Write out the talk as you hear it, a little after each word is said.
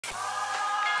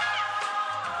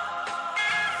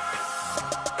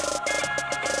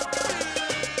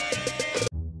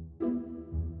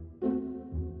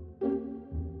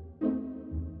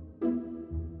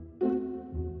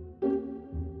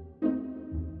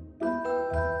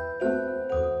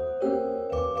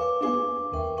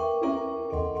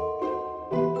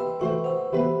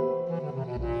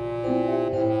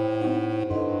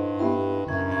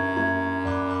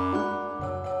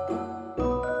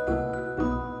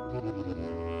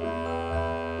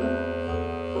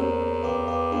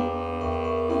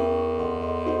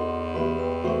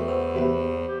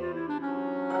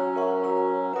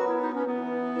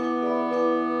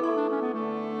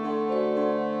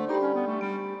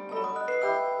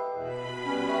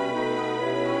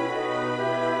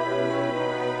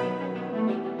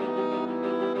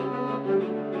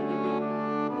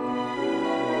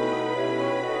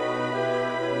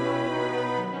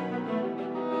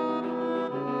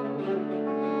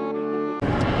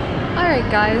Alright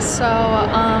guys, so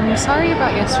sorry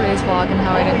about yesterday's vlog and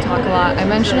how I didn't talk a lot. I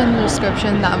mentioned in the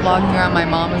description that vlogging around my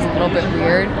mom is a little bit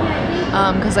weird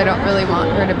because I don't really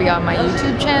want her to be on my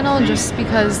YouTube channel just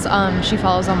because she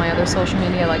follows on my other social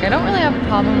media. Like, I don't really have a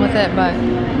problem with it, but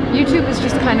YouTube is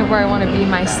just kind of where I want to be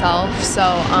myself. So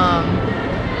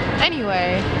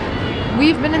anyway,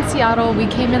 we've been in Seattle. We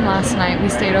came in last night. We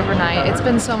stayed overnight. It's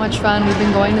been so much fun. We've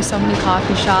been going to so many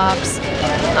coffee shops.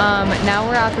 Now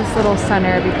we're at this little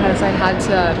center because I had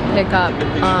to pick up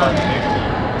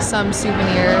some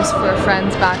souvenirs for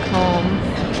friends back home.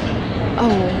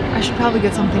 Oh, I should probably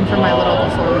get something for my little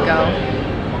before we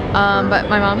go. But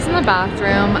my mom's in the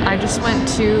bathroom. I just went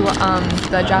to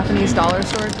the Japanese dollar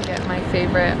store to get my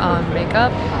favorite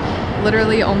makeup.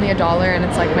 Literally only $1, and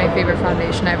it's like my favorite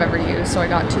foundation I've ever used, so I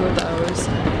got 2 of those.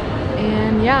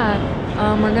 And yeah,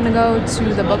 we're gonna go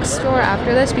to the bookstore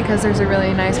after this because there's a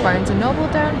really nice Barnes & Noble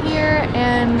down here,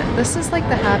 and this is like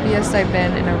the happiest I've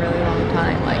been in a really long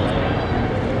time.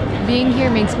 Like, being here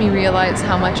makes me realize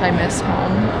how much I miss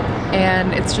home,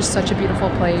 and it's just such a beautiful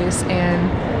place,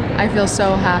 and I feel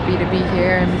so happy to be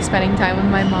here and be spending time with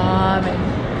my mom,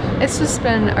 and it's just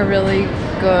been a really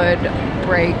good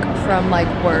break from like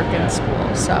work and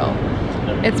school, so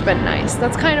it's been nice.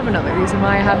 That's kind of another reason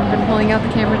why I haven't been pulling out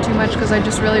the camera too much, because I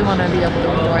just really want to be able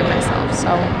to enjoy myself.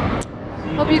 So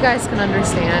hope you guys can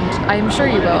understand. I'm sure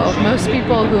you will. Most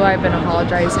people who I've been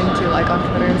apologizing to, like on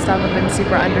Twitter and stuff, have been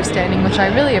super understanding, which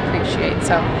I really appreciate.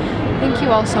 So thank you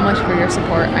all so much for your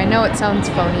support. I know it sounds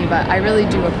phony, but I really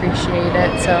do appreciate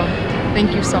it, so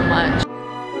thank you so much.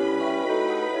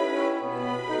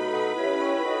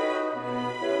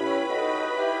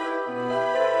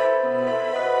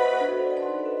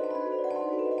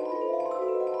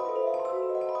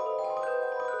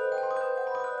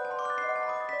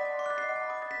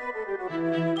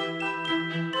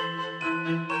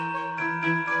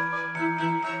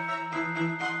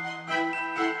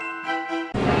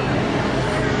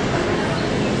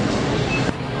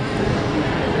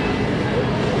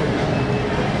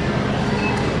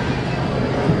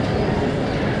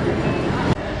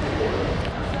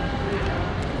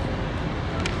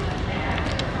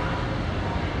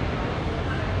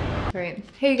 Great.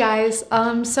 Hey guys,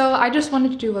 so I just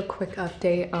wanted to do a quick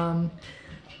update.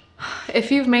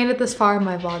 If you've made it this far in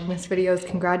my Vlogmas videos,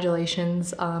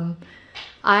 congratulations.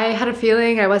 I had a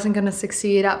feeling I wasn't gonna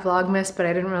succeed at Vlogmas, but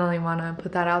I didn't really want to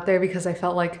put that out there because I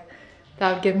felt like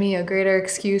that would give me a greater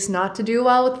excuse not to do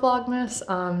well with Vlogmas.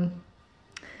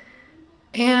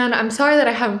 And I'm sorry that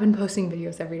I haven't been posting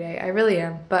videos every day, I really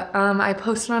am. But I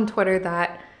posted on Twitter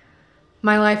that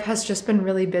my life has just been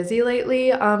really busy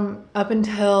lately. Up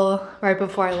until right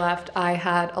before I left, I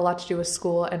had a lot to do with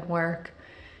school and work.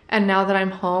 And now that I'm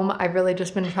home, I've really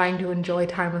just been trying to enjoy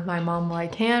time with my mom while I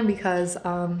can, because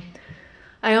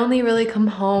I only really come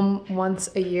home once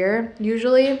a year,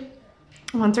 usually,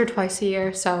 once or twice a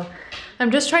year. So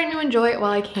I'm just trying to enjoy it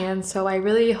while I can. So I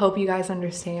really hope you guys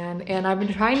understand. And I've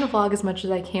been trying to vlog as much as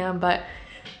I can, but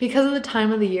because of the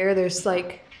time of the year, there's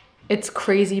like, it's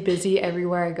crazy busy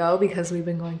everywhere I go because we've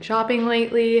been going shopping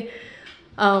lately.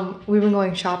 We've been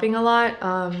going shopping a lot,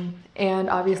 and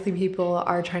obviously people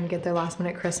are trying to get their last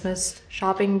minute Christmas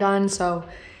shopping done, so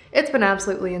it's been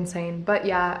absolutely insane. But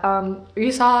yeah,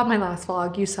 you saw my last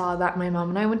vlog, you saw that my mom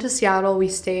and I went to Seattle. We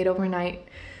stayed overnight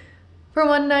for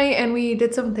one night and we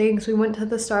did some things. We went to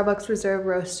the Starbucks Reserve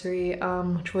Roastery,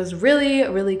 which was really,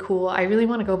 really cool. I really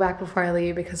want to go back before I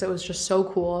leave because it was just so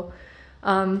cool.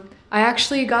 I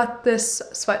actually got this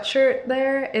sweatshirt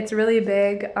there. It's really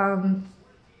big.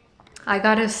 I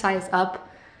got a size up,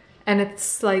 and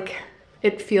it's like,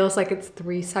 it feels like it's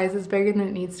 3 sizes bigger than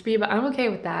it needs to be, but I'm okay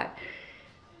with that.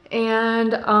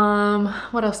 And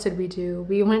what else did we do?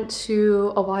 We went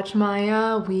to Awaj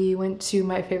Maya. We went to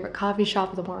my favorite coffee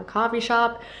shop, the More Coffee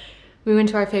Shop. We went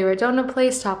to our favorite donut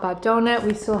place, Top Hot Donut.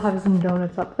 We still have some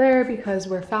donuts up there because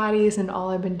we're fatties and all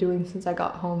I've been doing since I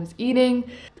got home is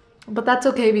eating. But that's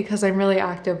okay because I'm really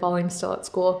active while I'm still at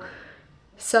school.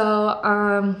 So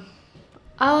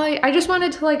I just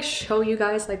wanted to like show you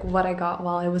guys like what I got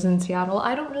while I was in Seattle.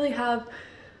 I don't really have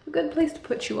a good place to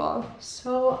put you all.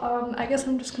 So I guess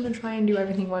I'm just gonna try and do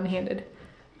everything one-handed.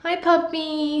 Hi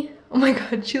puppy! Oh my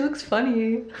god, she looks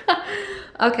funny.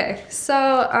 Okay, so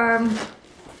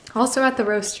also at the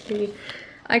roastery,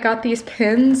 I got these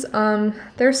pins.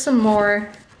 There's some more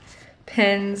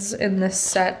pins in this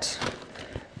set.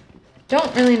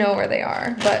 Don't really know where they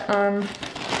are, but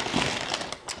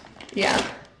yeah.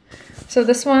 So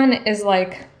this one is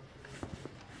like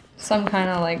some kind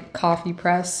of like coffee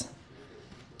press.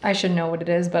 I should know what it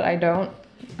is, but I don't.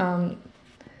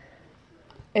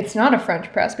 it's not a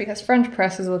French press because French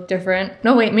presses look different.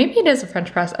 No, wait, maybe it is a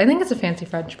French press. I think it's a fancy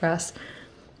French press.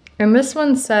 And this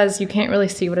one says, you can't really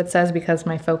see what it says because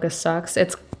my focus sucks.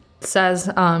 It says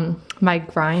my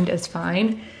grind is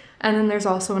fine. And then there's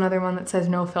also another one that says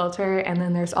no filter. And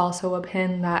then there's also a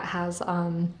pin that has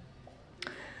the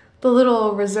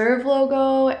little reserve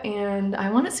logo. And I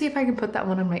want to see if I can put that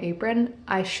one on my apron.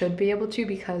 I should be able to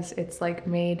because it's like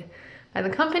made by the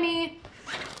company.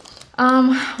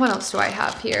 What else do I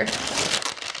have here?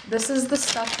 This is the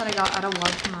stuff that I got out of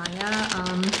Vlogmas.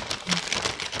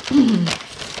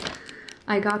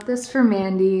 I got this for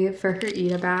Mandy for her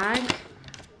Eat a bag.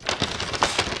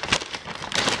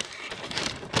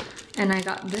 And I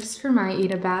got this for my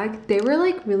Eat a bag. They were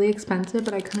like really expensive,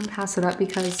 but I couldn't pass it up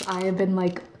because I have been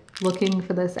like looking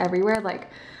for this everywhere. Like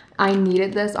I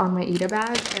needed this on my Eat a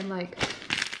bag, and like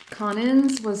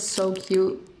Conan's was so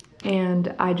cute,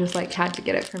 and I just like had to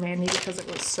get it for Mandy because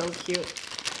it was so cute.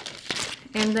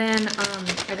 And then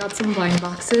I got some blind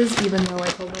boxes, even though I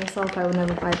told myself I would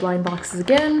never buy blind boxes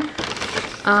again.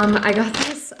 I got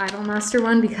this Idolmaster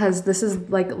one because this is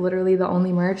like literally the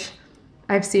only merch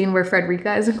I've seen where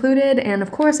Frederica is included. And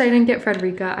of course I didn't get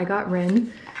Frederica, I got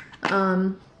Rin.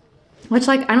 Which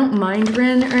like I don't mind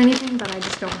Rin or anything, but I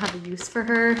just don't have a use for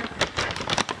her.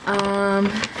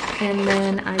 And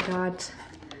then I got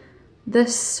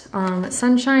this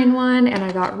Sunshine one, and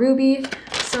I got Ruby.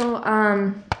 So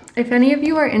if any of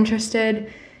you are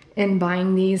interested in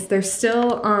buying these, they're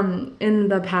still in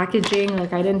the packaging.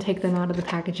 Like I didn't take them out of the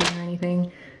packaging or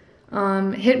anything.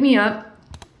 Hit me up.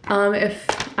 If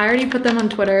I already put them on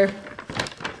Twitter,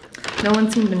 no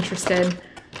one seemed interested.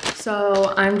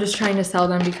 So I'm just trying to sell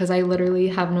them because I literally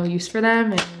have no use for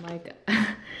them, and like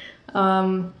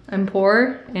I'm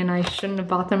poor and I shouldn't have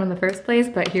bought them in the first place,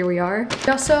 but here we are.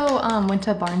 I also went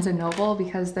to Barnes & Noble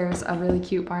because there's a really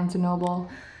cute Barnes & Noble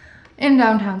in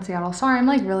downtown Seattle. Sorry, I'm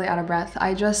like really out of breath.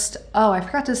 I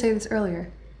forgot to say this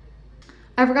earlier.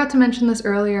 I forgot to mention this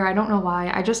earlier. I don't know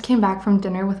why. I just came back from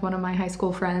dinner with one of my high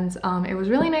school friends. It was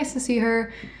really nice to see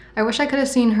her. I wish I could have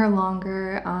seen her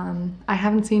longer. I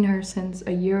haven't seen her since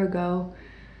a year ago.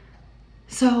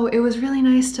 So it was really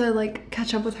nice to like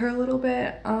catch up with her a little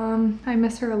bit. I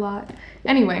miss her a lot.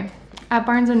 Anyway, at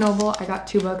Barnes & Noble, I got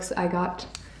 2 books. I got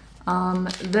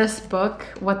this book,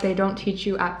 What They Don't Teach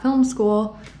You at Film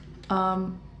School. Now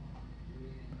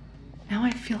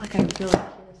I feel like I really hear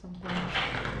something.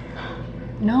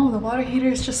 No, the water heater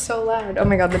is just so loud. Oh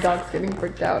my god, the dog's getting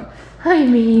freaked out. Hi,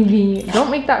 baby. Don't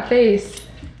make that face.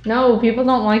 No, people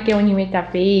don't like it when you make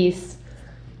that face.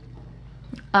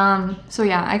 So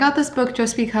yeah, I got this book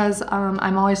just because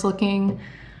I'm always looking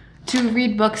to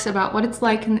read books about what it's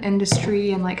like in the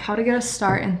industry and like how to get a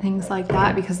start and things like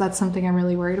that, because that's something I'm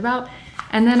really worried about.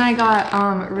 And then I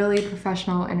got Really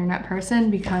Professional Internet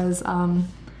Person because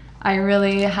I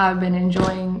really have been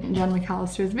enjoying Jen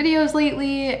McAllister's videos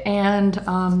lately,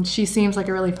 and she seems like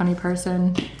a really funny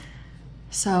person.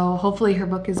 So hopefully her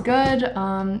book is good.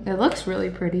 It looks really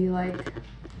pretty, like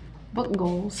book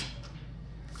goals.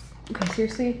 Okay,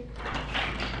 seriously?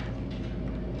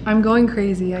 I'm going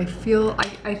crazy. I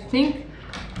think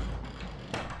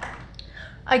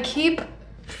I keep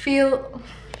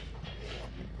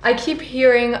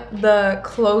hearing the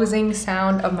closing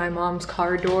sound of my mom's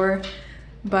car door,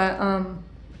 but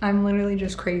I'm literally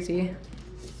just crazy.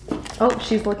 Oh,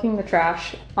 she's looking the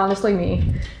trash. Honestly,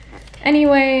 me.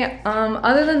 Anyway,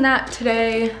 other than that,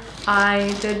 today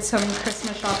I did some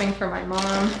Christmas shopping for my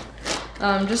mom.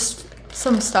 Just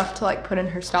some stuff to like put in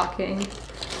her stocking.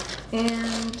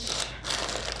 And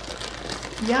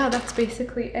yeah, that's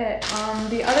basically it.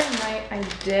 The other night I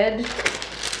did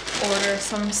order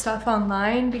some stuff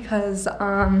online because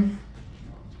I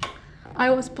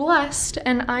was blessed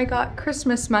and I got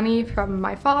Christmas money from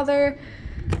my father,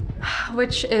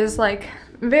 which is like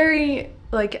very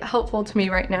like helpful to me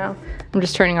right now. I'm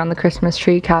just turning on the Christmas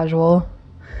tree, casual.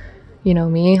 You know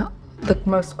me, the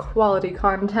most quality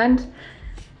content.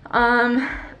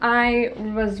 I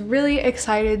was really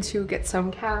excited to get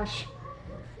some cash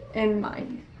in my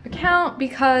account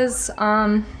because,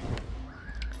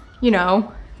 you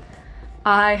know,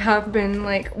 I have been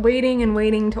like waiting and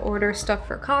waiting to order stuff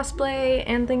for cosplay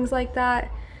and things like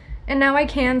that. And now I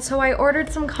can, so I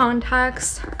ordered some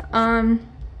contacts.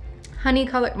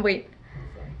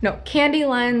 Candy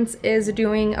Lens is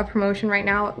doing a promotion right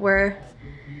now where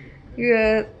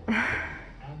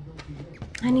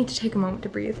I need to take a moment to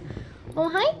breathe. Oh,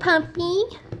 hi, puppy.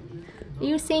 Are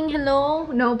you saying hello?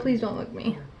 No, please don't look at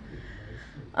me.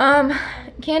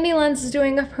 Candy Lens is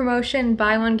doing a promotion,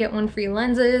 buy one, get one free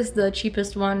lenses. The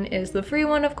cheapest one is the free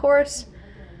one, of course.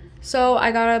 So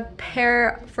I got a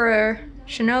pair for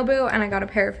Shinobu, and I got a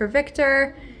pair for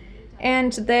Victor.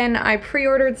 And then I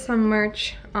pre-ordered some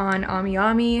merch on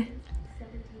AmiAmi,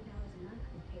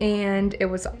 and it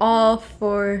was all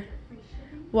for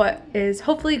what is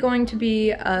hopefully going to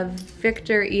be a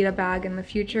Victor Ita bag in the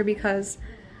future, because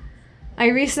I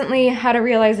recently had a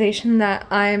realization that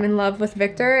I'm in love with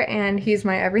Victor and he's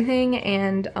my everything,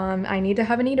 and I need to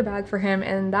have an Ita bag for him,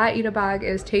 and that Ita bag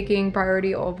is taking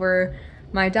priority over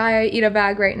my Daya Ita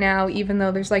bag right now, even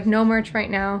though there's like no merch right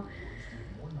now,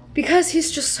 because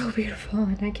he's just so beautiful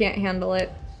and I can't handle it.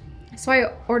 So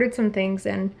I ordered some things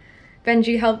and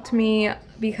Benji helped me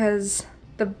because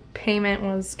the payment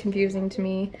was confusing to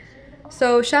me.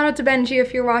 So shout out to Benji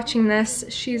if you're watching this.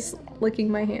 She's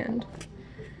licking my hand.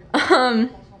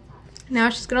 Now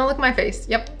she's gonna lick my face.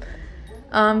 Yep.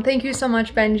 Thank you so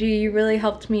much, Benji. You really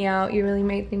helped me out. You really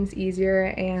made things easier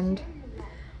and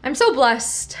I'm so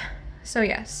blessed. So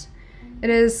yes, it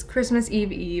is Christmas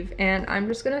Eve and I'm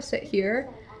just gonna sit here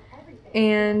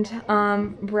and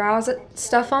browse at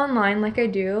stuff online like I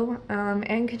do,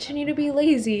 and continue to be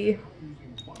lazy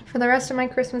for the rest of my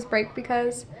Christmas break,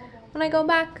 because when I go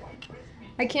back,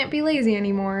 I can't be lazy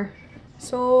anymore.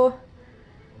 So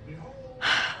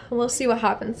we'll see what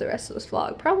happens the rest of this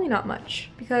vlog. Probably not much,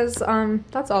 because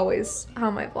that's always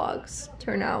how my vlogs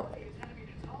turn out.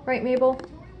 Right, Mabel?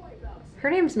 Her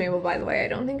name's Mabel, by the way. I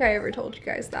don't think I ever told you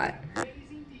guys that.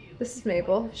 This is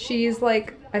Mabel. She's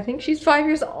like, I think she's 5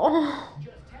 years old.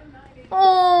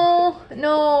 Oh,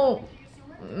 no.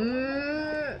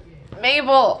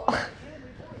 Mabel.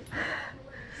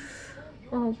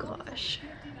 Oh gosh.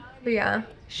 But yeah,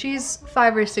 she's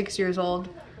 5 or 6 years old.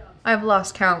 I've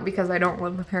lost count because I don't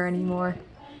live with her anymore.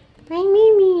 My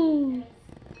Mimi.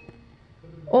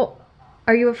 Oh,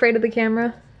 are you afraid of the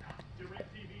camera?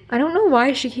 I don't know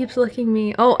why she keeps licking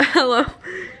me. Oh, hello.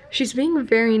 She's being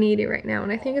very needy right now,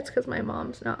 and I think it's because my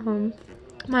mom's not home.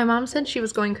 My mom said she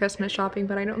was going Christmas shopping,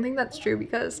 but I don't think that's true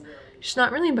because she's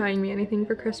not really buying me anything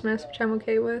for Christmas, which I'm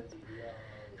okay with,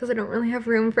 because I don't really have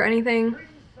room for anything.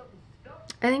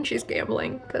 I think she's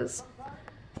gambling, because...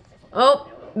 Oh,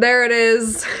 there it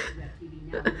is.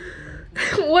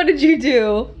 What did you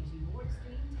do?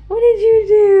 What did you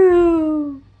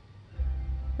do?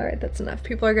 Alright, that's enough.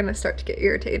 People are gonna start to get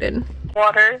irritated.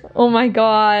 Water. Oh my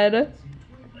god.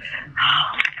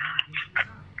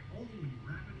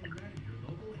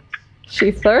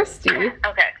 She's thirsty.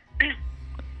 Okay.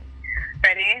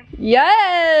 Ready?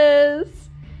 Yes!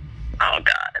 Oh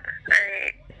god.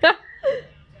 Alright.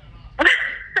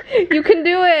 You can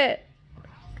do it!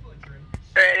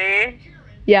 Ready?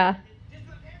 Yeah.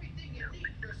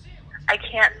 I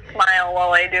can't smile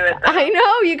while I do it though. I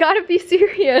know, you gotta be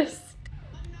serious.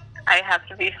 I have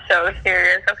to be so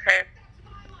serious. Okay.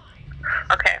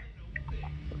 Okay.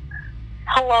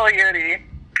 Hello, Yuri.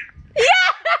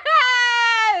 Yes!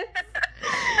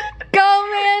 Go,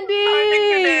 Mandy! I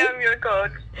think today I'm your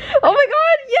coach. Oh my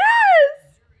god,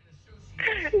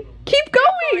 yes! Keep going!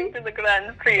 Going to the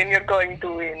Grand Prix and you're going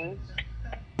to win.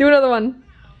 Do another one.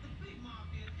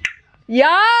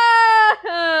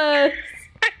 Yes!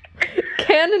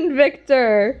 Cannon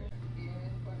Victor.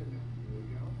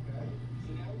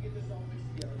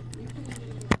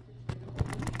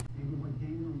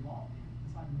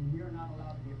 We're not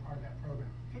allowed to be a part of that program.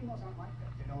 Females aren't like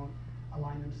that. They don't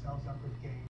align themselves up with gays.